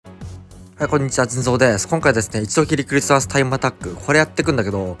はい、こんにちは、ずんぞうです。今回ですね、一度きりクリスマスタイムアタック、これやっていくんだ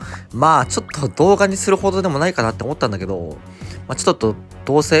けど、まあ、ちょっと動画にするほどでもないかなって思ったんだけど、まあ、ちょっと、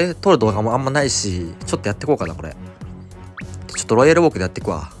どうせ撮る動画もあんまないし、ちょっとやっていこうかな、これ。ちょっとロイヤルウォークでやってい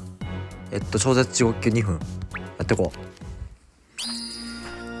くわ。超絶地獄級2分。やっていこ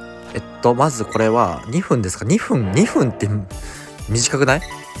う。まずこれは、2分ですか ?2 分って短くない？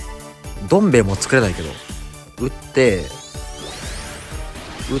どん兵衛も作れないけど。打っ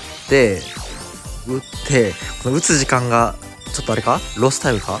て、この打つ時間が、ちょっとあれかロス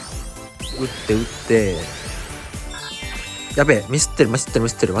タイムか打って、やべえ、ミスってる、待って。待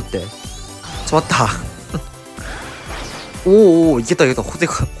った。おー、いけた、固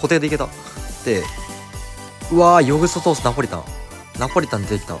定でいけた。で、うわー、ヨグソソースナポリタン出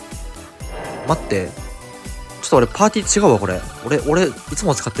てきた。待って。ちょっと俺、パーティー違うわ、これ。俺、いつ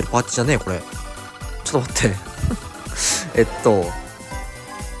も使ってるパーティーじゃねえ、これ。ちょっと待って。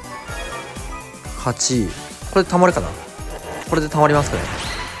8、これで溜まるかな？これで溜まりますかね？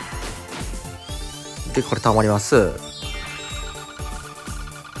で、これ溜まります。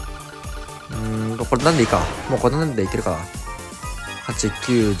これなんでいいか。もうこれなんでいけるかな。8、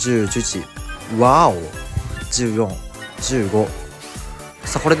9、10、11。わーお。14、15。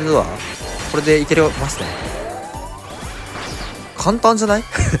さあ、これでどうだ？これでいけますね。簡単じゃない？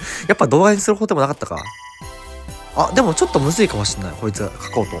やっぱ動画にする方でもなかったか。あ、でもちょっとむずいかもしんない。こいつ書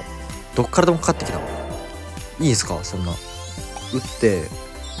こうと。どっからでもかかってきた。いいですかそんな。打って。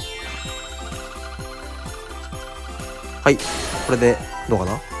はい。これで、どうか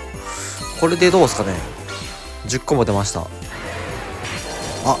な？これでどうですかね？ 10 個も出ました。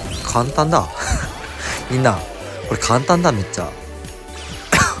あ、簡単だ。みんな、これ簡単だ、めっちゃ。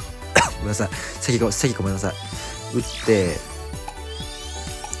ごめんなさい。咳ごめんなさい。打っ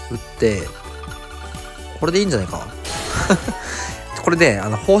て、これでいいんじゃないか？これで、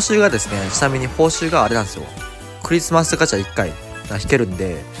報酬がですね、ちなみに報酬があれなんですよ。クリスマスガチャ1回引けるん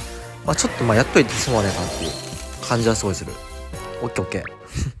で、まあちょっとやっといて損はないかなっていう感じはすごいする。オッケー。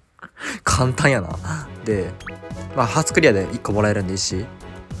簡単やな。で、まあ初クリアで1個もらえるんでいいし、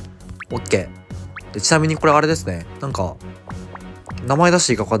オッケー。で、ちなみにこれあれですね、なんか、名前出し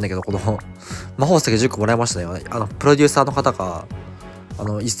ていいか分かんないけど、この魔法石10個もらいましたね。プロデューサーの方が、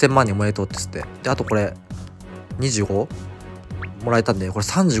1000万人おめでとうって言って。で、あとこれ、25？もらえたんで、これ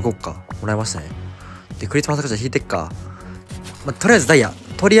35個か。もらいましたね。で、クリスマスガチャ引いてっか。とりあえずダイヤ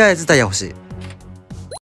欲しい。